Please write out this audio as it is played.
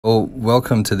Well,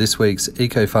 welcome to this week's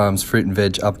Eco Farms Fruit and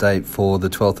Veg update for the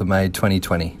 12th of May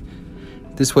 2020.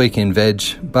 This week in veg,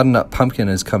 butternut pumpkin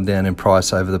has come down in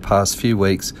price over the past few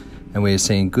weeks and we are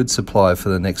seeing good supply for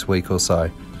the next week or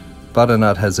so.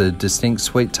 Butternut has a distinct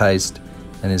sweet taste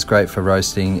and is great for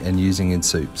roasting and using in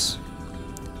soups.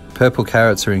 Purple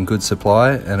carrots are in good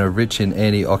supply and are rich in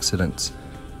antioxidants.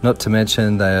 Not to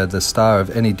mention they are the star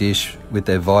of any dish with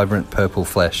their vibrant purple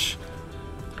flesh.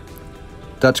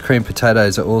 Dutch cream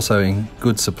potatoes are also in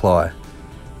good supply.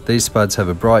 These spuds have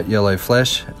a bright yellow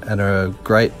flesh and are a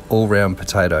great all-round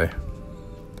potato.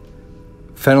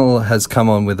 Fennel has come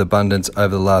on with abundance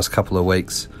over the last couple of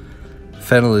weeks.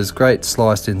 Fennel is great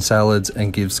sliced in salads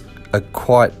and gives a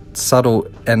quite subtle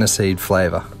aniseed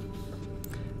flavour.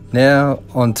 Now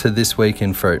on to this week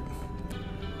in fruit.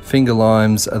 Finger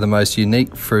limes are the most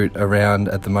unique fruit around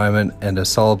at the moment and are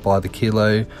sold by the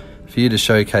kilo for you to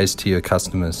showcase to your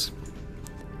customers.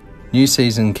 New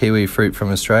season kiwi fruit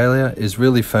from Australia is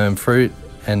really firm fruit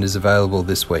and is available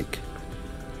this week.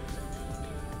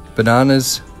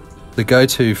 Bananas, the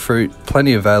go-to fruit,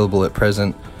 plenty available at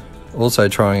present, also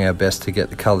trying our best to get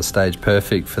the colour stage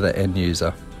perfect for the end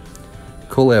user.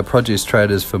 Call our produce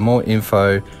traders for more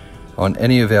info on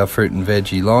any of our fruit and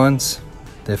veggie lines.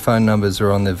 Their phone numbers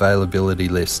are on the availability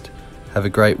list. Have a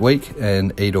great week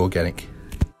and eat organic.